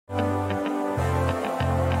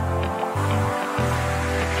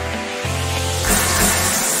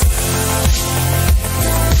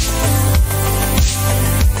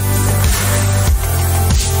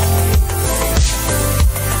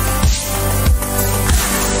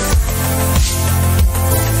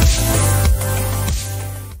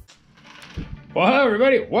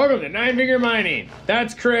everybody, welcome to Nine Finger Mining.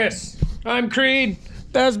 That's Chris. I'm Creed.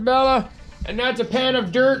 That's Bella. And that's a pan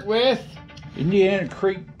of dirt with Indiana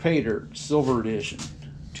Creek Pay Dirt Silver Edition.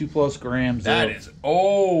 2+ grams. That is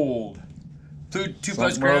old.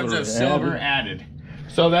 2+ grams of silver added.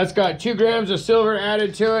 So that's got 2 grams of silver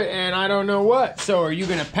added to it, and I don't know what. So are you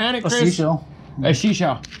gonna pan it, Chris? A seashell. A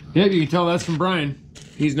seashell. Yeah, you can tell that's from Brian.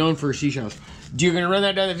 He's known for seashells. You gonna run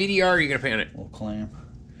that down the VDR, or are you gonna pan it? Little clam.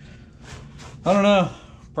 I don't know.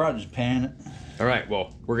 Probably just pan it. All right.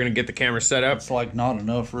 Well, we're gonna get the camera set up. It's like not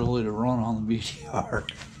enough really to run on the VDR.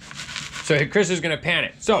 So Chris is gonna pan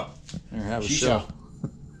it. So There, have a seashell.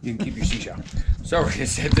 You can keep your seashell. So we're gonna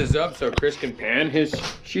set this up so Chris can pan his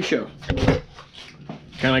seashell. Kind of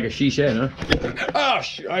like a shisha, huh?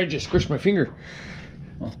 Oh, I just squished my finger.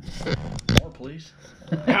 Well, more, please.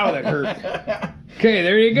 Ow, that hurt. Okay,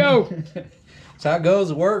 there you go. That's how it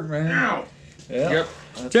goes at work, man. Ow. Yeah. Yep.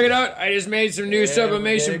 Check it out. I just made some new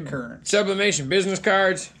sublimation business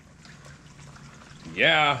cards.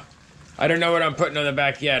 Yeah. I don't know what I'm putting on the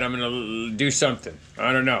back yet. I'm gonna do something.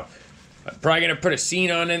 I don't know. I'm probably gonna put a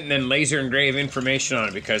scene on it and then laser engrave information on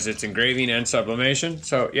it because it's engraving and sublimation.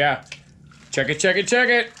 So yeah. Check it, check it, check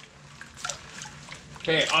it.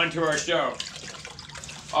 Okay, on to our show.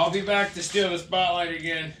 I'll be back to steal the spotlight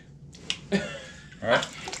again. Alright.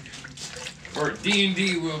 Or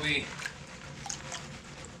D&D will be.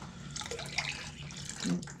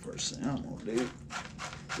 First thing I'm gonna do,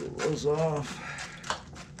 pull those off.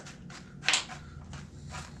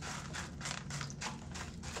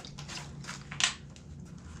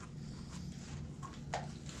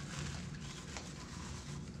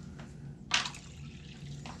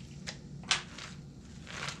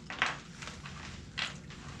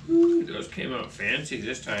 Ooh, those came out fancy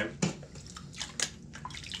this time.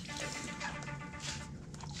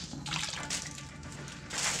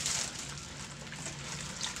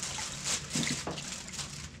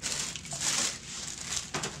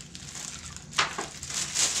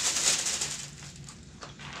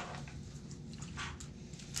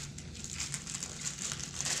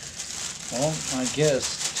 Well, I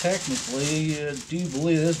guess technically, I do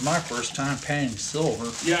believe this is my first time panning silver.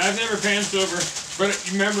 Yeah, I've never panned silver,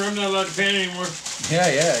 but remember, I'm not allowed to pan anymore. Yeah.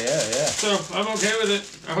 So I'm okay with it.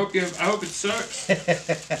 I hope it sucks.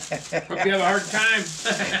 Hope you have a hard time.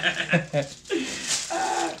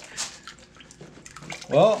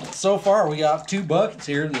 Well, so far we got 2 buckets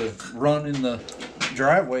here to run in the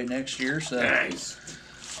driveway next year, so Nice.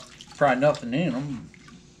 probably nothing in them.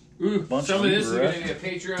 Ooh, Bunch some of of this is lever going to be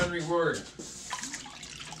a Patreon reward.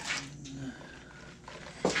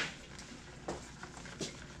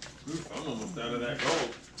 Ooh, I'm almost out of that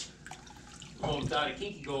gold. I'm almost out of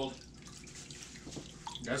kinky gold.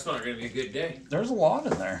 That's not going to be a good day. There's a lot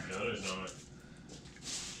in there. No, there's not.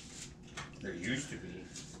 There used to be.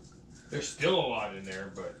 There's still a lot in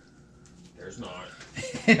there, but there's not.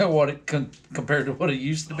 What it compared to what it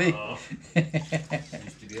used to be.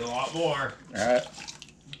 Used to be a lot more. All right.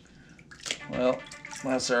 Well,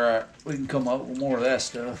 that's all right. We can come up with more of that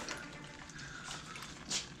stuff.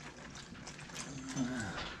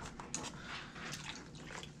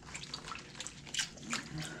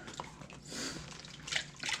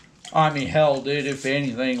 I mean, hell, dude, if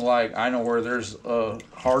anything, like, I know where there's a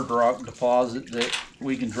hard rock deposit that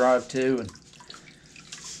we can drive to, and,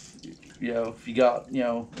 you know, if you got, you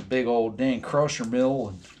know, a big old dang crusher mill.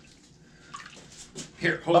 And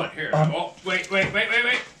Here, hold on, here. Oh, wait.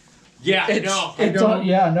 Yeah, no, I it's don't.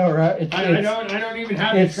 yeah, I know, right? I don't even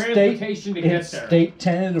have the transportation to get there. State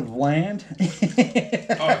tentative land.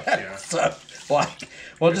 Oh, yeah. So, like,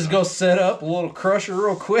 we'll just go set up a little crusher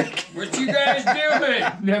real quick. What you guys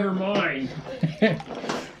doing? Never mind.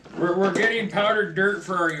 We're getting powdered dirt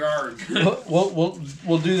for our yard.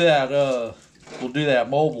 We'll do that. We'll do that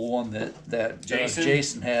mobile one that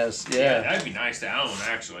Jason has. Yeah, that'd be nice to own,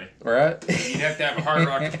 actually. Right? You'd have to have a hard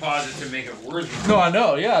rock deposit to make it worth it. No, I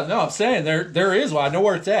know. Yeah, no, I'm saying there is one. I know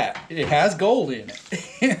where it's at. It has gold in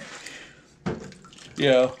it. You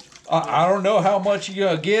know, I don't know how much you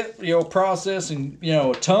gotta get, you know, processing, you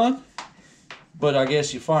know, a ton, but I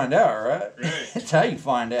guess you find out, right? That's how you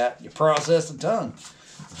find out. You process a ton.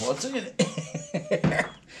 What's in it?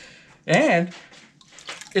 And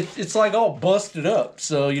it's like all busted up,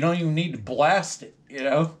 so you don't even need to blast it, you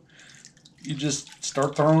know? You just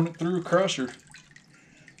start throwing it through a crusher.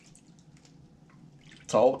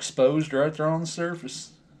 It's all exposed right there on the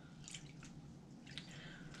surface.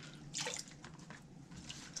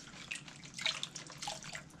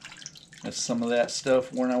 That's some of that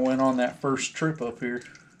stuff when I went on that first trip up here.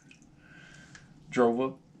 Drove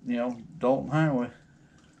up, you know, Dalton Highway.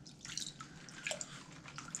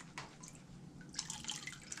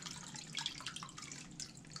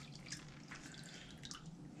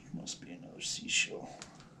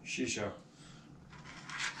 She shall.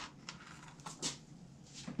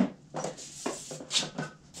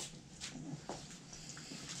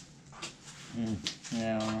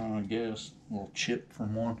 Yeah, I guess a little chip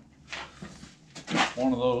from one.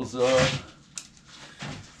 One of those,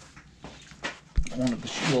 one of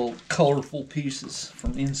the little colorful pieces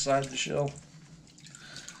from inside the shell.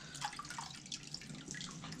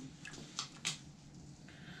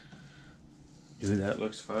 Dude, that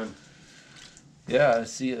looks fun. Yeah, I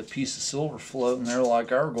see a piece of silver floating there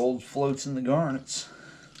like our gold floats in the garnets.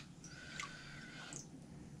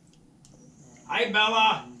 Hi,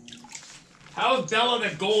 Bella. How's Bella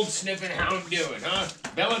the gold sniffing hound doing, huh?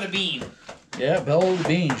 Bella the bean. Yeah, Bella the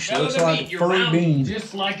bean. She Bella looks the like bean. a You're furry round, bean.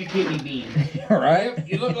 just like a kidney bean. Right? Yep,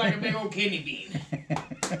 you look like a big old kidney bean.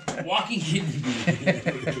 Walking kidney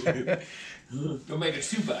bean. Don't make a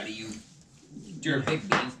soup out of you. You're a big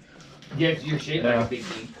bean. Yeah, you're shaped like a big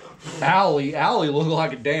bean. Allie looked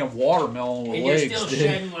like a damn watermelon with And legs. you're still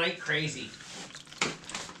shedding like crazy.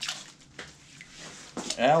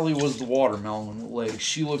 Allie was the watermelon with legs.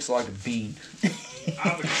 She looks like a bean.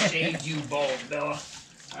 I would have shaved you bald, Bella.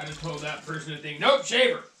 I'd have told that person to think, nope,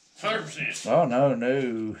 shave her. 100%. Oh,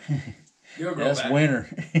 no. You'll grow That's back. winter.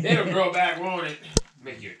 It'll grow back, won't it?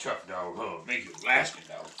 Make you a tough dog, huh? Make you a lasting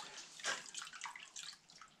dog.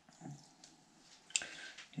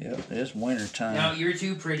 Yep, it's winter time. No, you're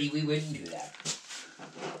too pretty. We wouldn't do that.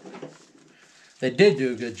 They did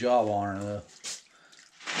do a good job on her, though.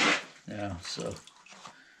 Yeah, so.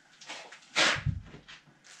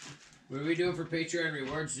 What are we doing for Patreon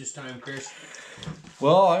rewards this time, Chris?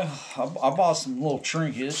 Well, I bought some little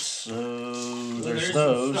trinkets, so there's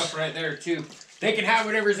those. Some stuff right there, too. They can have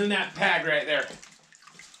whatever's in that bag right there.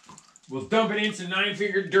 We'll dump it in some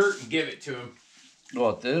 9-finger dirt and give it to them.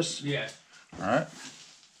 What, this? Yeah. All right.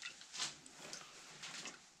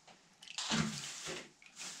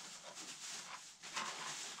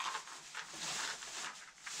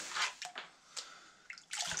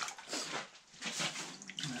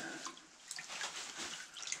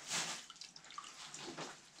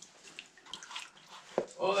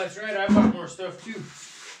 Oh, that's right. I bought more stuff, too.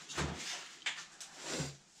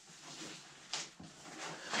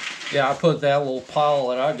 Yeah, I put that little pile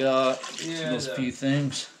that I got, Yeah, those few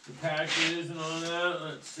things. The patches and all that.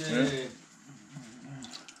 Let's see. Yeah.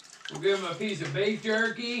 We'll give them a piece of beef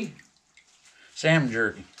jerky. Salmon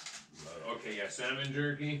jerky. Okay, yeah, salmon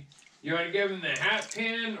jerky. You want to give them the hat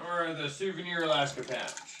pin or the souvenir Alaska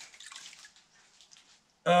patch?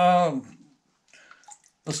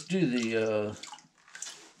 Let's do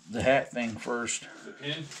the hat thing first. The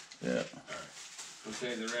pin? Yeah. Alright. We'll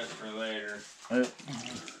save the rest for later. Yep.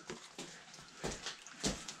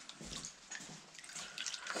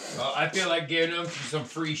 Well, I feel like giving them some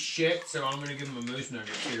free shit, so I'm going to give them a moose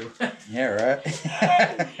nugget, too. Yeah, right.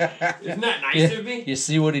 Isn't that nice of me? You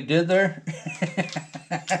see what he did there?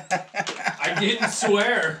 I didn't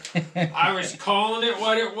swear. I was calling it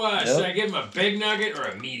what it was. Yep. Should I give him a big nugget or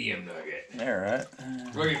a medium nugget? Yeah, right.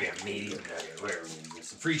 We'll give you a medium nugget. Whatever. It's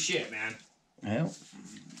some free shit, man. Well.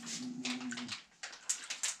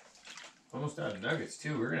 Almost out of nuggets,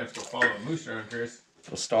 too. We're going to have to go follow a moose around, Chris.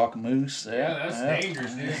 A stalk of moose. Yeah, that's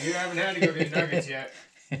dangerous, dude. You haven't had to go get nuggets yet.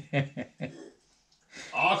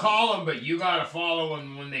 I'll call them, but you gotta follow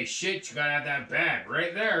them when they shit. You gotta have that bag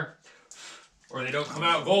right there, or they don't come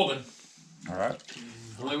out golden. All right.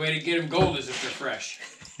 The only way to get them gold is if they're fresh.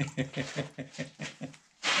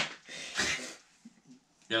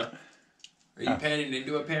 Yeah. Are you panning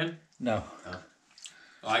into a pan? No. Oh.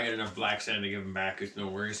 Well, I got enough black sand to give them back. It's no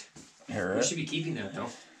worries. All right. We should be keeping that though.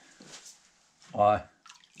 Why?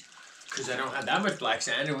 Because I don't have that much black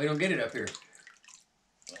sand and we don't get it up here.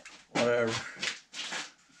 Whatever.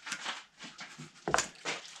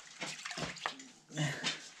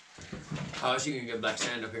 How else you gonna get black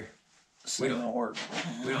sand up here? We don't work.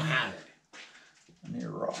 We don't have it. Near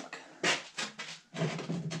rock.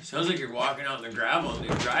 Sounds like you're walking out in the gravel in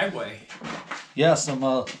the driveway. Yeah, some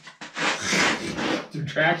Some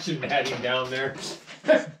traction padding down there.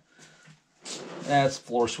 that's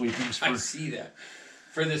floor sweepings for. I see that.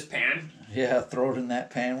 For this pan? Yeah, throw it in that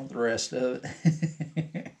pan with the rest of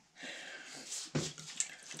it.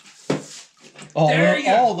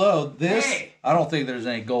 Although this, Hey. I don't think there's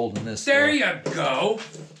any gold in this. There stuff. you go.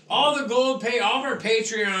 All of our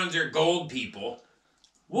Patreons are gold people.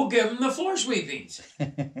 We'll give them the floor sweepings.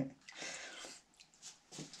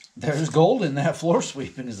 There's gold in that floor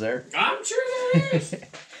sweeping, is there? I'm sure there is.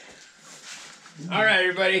 All right,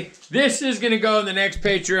 everybody. This is going to go in the next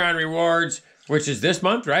Patreon rewards, which is this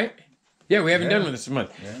month, right? Yeah, we haven't done with this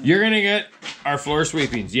month. Yeah. You're going to get our floor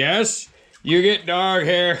sweepings. Yes, you get dog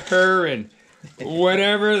hair and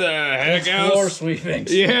whatever the heck else. Floor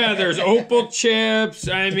sweepings. Yeah, there's opal chips.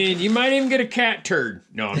 I mean, you might even get a cat turd.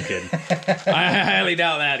 No, I'm kidding. I highly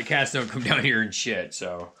doubt that. The cats don't come down here and shit,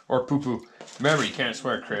 so. Or poo poo. Remember, you can't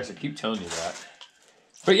swear, Chris. I keep telling you that.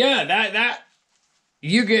 But yeah, that.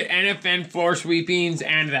 You get NFN floor sweepings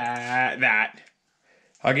and that.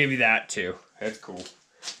 I'll give you that too. That's cool.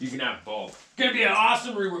 You can have both. Gonna be an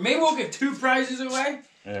awesome reward. Maybe we'll give 2 prizes away.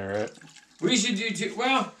 All right. We should do 2.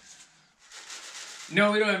 Well,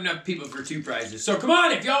 no, we don't have enough people for 2 prizes. So come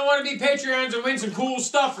on, if y'all want to be Patreons and win some cool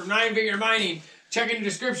stuff from 9 Figure Mining, check in the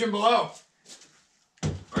description below.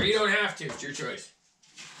 Or you don't have to. It's your choice.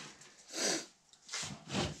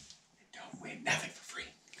 Don't win nothing for free.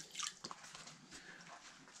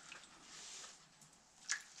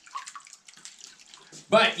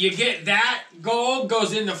 But you get that gold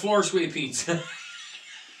goes in the floor sweepings.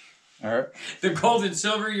 All right. The gold and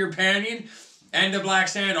silver you're panning and the black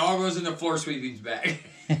sand all goes in the floor sweepings bag.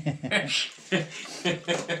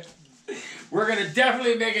 We're going to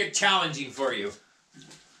definitely make it challenging for you.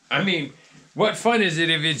 I mean, what fun is it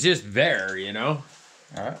if it's just there, you know?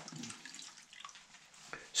 All right.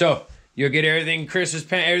 So, you'll get everything Chris is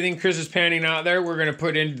panning out there. We're going to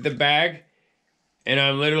put into the bag. And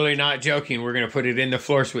I'm literally not joking. We're going to put it in the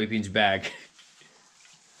floor sweepings bag.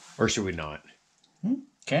 Or should we not?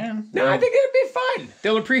 Can. No, I think it'd be fun.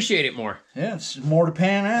 They'll appreciate it more. Yeah, it's more to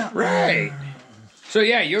pan out. Right. So,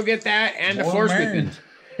 yeah, you'll get that and the floor sweepings.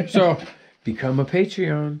 So, become a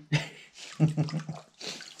Patreon.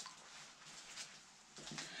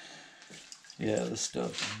 Yeah, this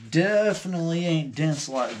stuff definitely ain't dense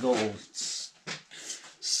like gold. It's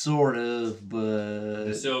sort of, but...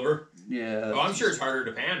 The silver? Yeah. Oh, I'm sure it's harder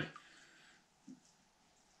to pan.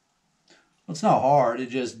 It's not hard. It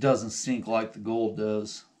just doesn't sink like the gold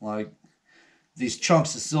does. Like these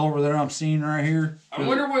chunks of silver that I'm seeing right here. I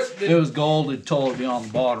wonder what... If it was gold, it'd totally be on the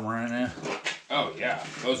bottom right now. Oh, yeah.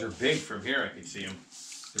 Those are big from here. I can see them.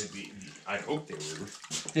 I hope they were.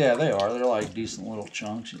 Yeah, they are. They're like decent little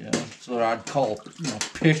chunks, yeah. So I'd call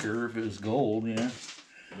picker if it was gold, yeah.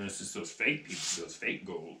 And it's just those fake pieces, those fake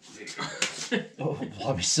gold. Oh, well,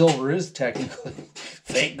 I mean, silver is technically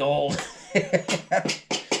fake gold.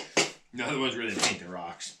 No, the ones where they paint the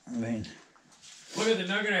rocks. I mean, look at the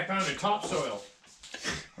nugget I found in topsoil.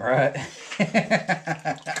 Right.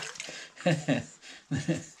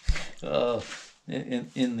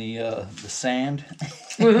 In the sand.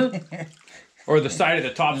 Or the side of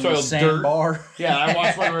the topsoil dirt. Sandbar. Yeah, I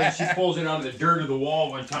watched one where she pulls it out of the dirt of the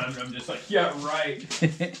wall one time, and I'm just like, yeah, right.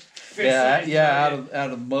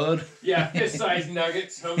 Out of mud. Yeah, fist-sized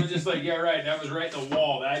nuggets. I'm just like, yeah, right. That was right in the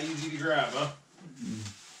wall. That easy to grab, huh?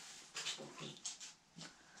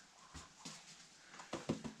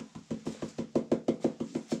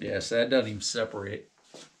 Yes, that doesn't even separate.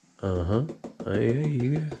 Uh-huh. Oh, yeah,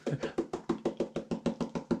 you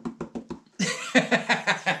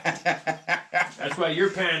That's why you're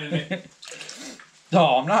panning it.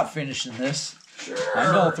 No, I'm not finishing this. Sure.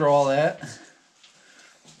 I'm going through all that.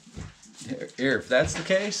 Here, if that's the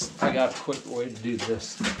case, I got a quick way to do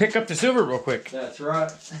this. Pick up the silver real quick. That's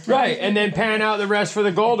right. Right, and then pan out the rest for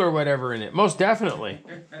the gold or whatever in it. Most definitely.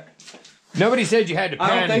 Nobody said you had to pan.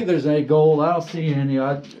 I don't think there's any gold. I don't see any.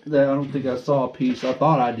 I don't think I saw a piece. I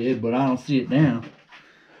thought I did, but I don't see it now.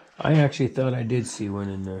 I actually thought I did see one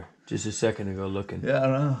in there just a second ago looking. Yeah, I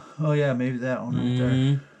don't know. Oh, yeah, maybe that one right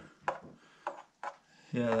there.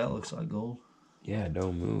 Yeah, that looks like gold. Yeah,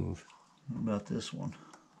 don't move. What about this one?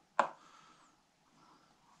 I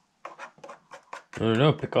don't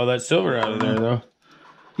know. Pick all that silver out of there, though.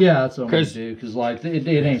 Yeah, that's what I'm going to do, because like, it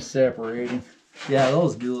ain't separating. Yeah,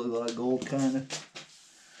 those do look like gold, kind of.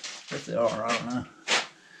 If they are, I don't know.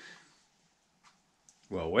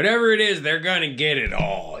 Well, whatever it is, they're going to get it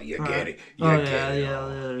all. You get it. You Oh, get yeah, it yeah, all.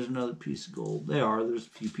 there's another piece of gold. They are. There's a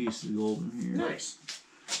few pieces of gold in here. Nice.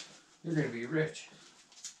 You're going to be rich.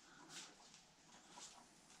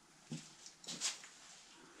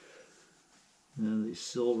 Yeah, these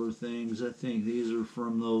silver things, I think these are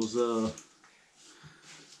from those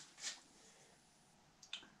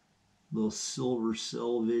silver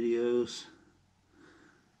cell videos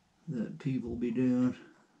that people be doing.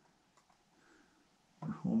 Or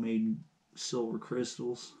homemade silver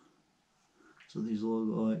crystals. So these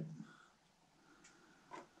look like.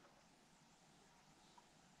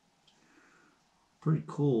 Pretty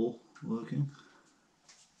cool looking.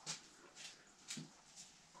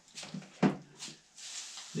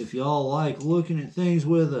 If y'all like looking at things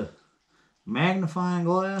with a magnifying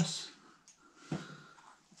glass,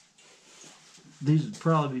 these would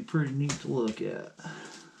probably be pretty neat to look at.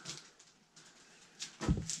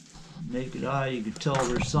 naked eye, you could tell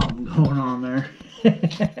there's something going on there.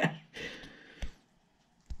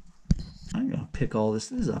 I'm gonna pick all this.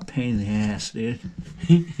 This is a pain in the ass, dude.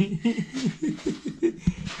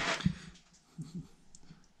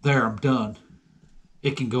 There, I'm done.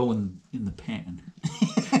 It can go in the pan.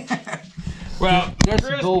 Well, there's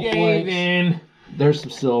some gold flakes. There's some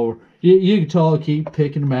silver. You can tell I keep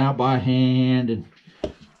picking them out by hand and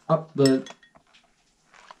up, but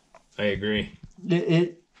I agree.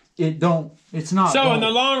 It's not. So gold. in the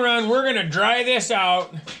long run, we're gonna dry this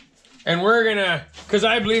out, and we're gonna, because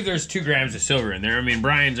I believe there's 2 grams of silver in there. I mean,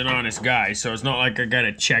 Brian's an honest guy, so it's not like I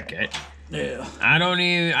gotta check it. Yeah.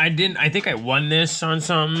 I think I won this on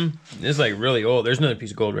something. This is like really old. There's another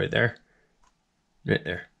piece of gold right there. Right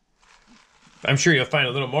there. I'm sure you'll find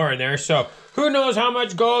a little more in there. So who knows how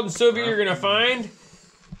much gold and silver you're gonna find?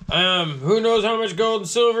 Who knows how much gold and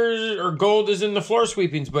silver or gold is in the floor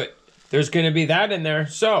sweepings, but there's gonna be that in there.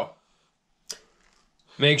 So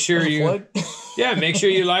make sure make sure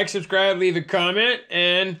you like, subscribe, leave a comment,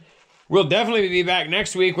 and we'll definitely be back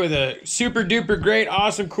next week with a super duper great,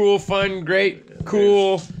 awesome, cool, fun, great,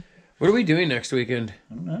 cool. What are we doing next weekend?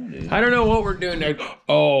 I don't know, dude. I don't know what we're doing next.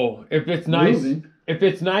 Oh, if it's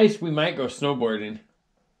nice, we might go snowboarding.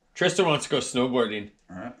 Tristan wants to go snowboarding.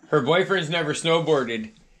 All right. Her boyfriend's never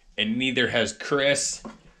snowboarded, and neither has Chris.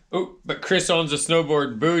 Oh, but Chris owns a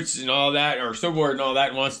snowboard, boots and all that, or snowboard and all that,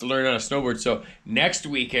 and wants to learn how to snowboard. So next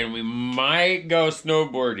weekend we might go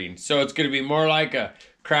snowboarding. So it's going to be more like a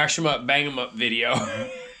crash 'em up, bang 'em up video.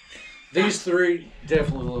 These 3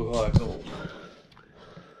 definitely look like gold.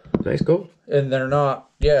 Nice gold. And they're not.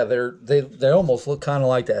 Yeah, they almost look kind of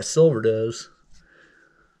like that silver does.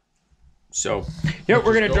 So, yep,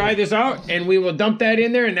 we're going to dry this out, and we will dump that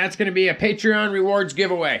in there, and that's going to be a Patreon rewards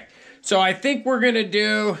giveaway. So I think we're going to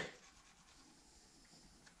do...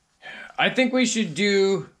 I think we should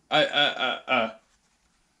do... I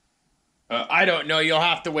don't know. You'll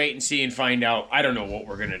have to wait and see and find out. I don't know what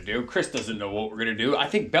we're going to do. Chris doesn't know what we're going to do. I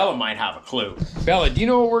think Bella might have a clue. Bella, do you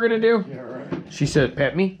know what we're going to do? Yeah, right. She said,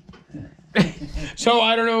 pet me. So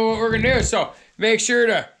I don't know what we're going to do. So make sure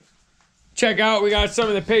to check out. We got some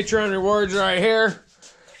of the Patreon rewards right here.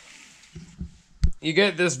 You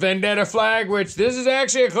get this Vendetta flag, which this is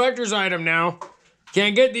actually a collector's item now.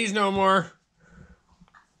 Can't get these no more.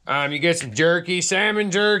 You get some jerky, salmon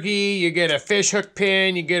jerky. You get a fish hook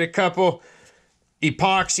pin. You get a couple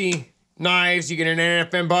epoxy knives. You get an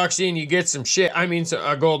NFM boxy, and you get some shit. I mean,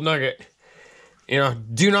 a gold nugget. You know,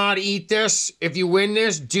 do not eat this. If you win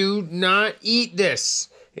this, do not eat this.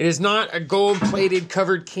 It is not a gold-plated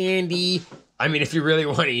covered candy. I mean, if you really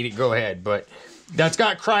want to eat it, go ahead. But that's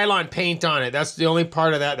got Krylon paint on it. That's the only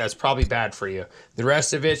part of that that's probably bad for you. The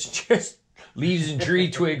rest of it's just leaves and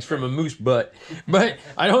tree twigs from a moose butt. But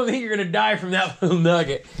I don't think you're going to die from that little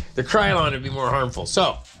nugget. The Krylon would be more harmful.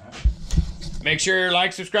 So, make sure you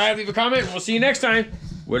like, subscribe, leave a comment, and we'll see you next time.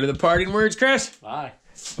 What are the parting words, Chris? Bye.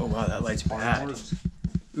 Oh, wow, that light's bad.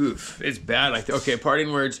 Oof, it's bad. Like, okay,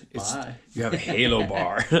 parting words. Bye. You have a halo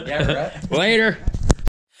bar. Yeah, right. Later.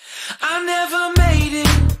 I never made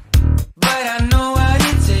it, but I know I